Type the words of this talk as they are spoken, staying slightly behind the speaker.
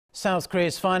South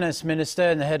Korea's Finance Minister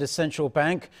and the head of central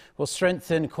bank will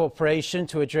strengthen cooperation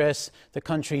to address the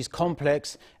country's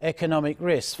complex economic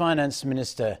risks. Finance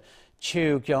Minister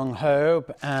Choo, Kyung-ho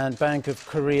and Bank of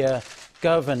Korea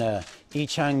Governor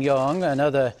Chang-yong and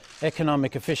other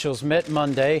economic officials met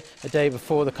Monday, a day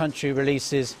before the country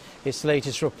releases its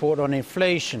latest report on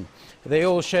inflation. They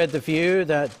all shared the view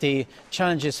that the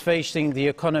challenges facing the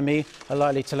economy are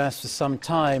likely to last for some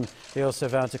time. They also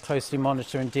vowed to closely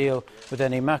monitor and deal with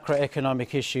any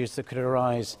macroeconomic issues that could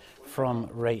arise from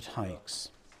rate hikes.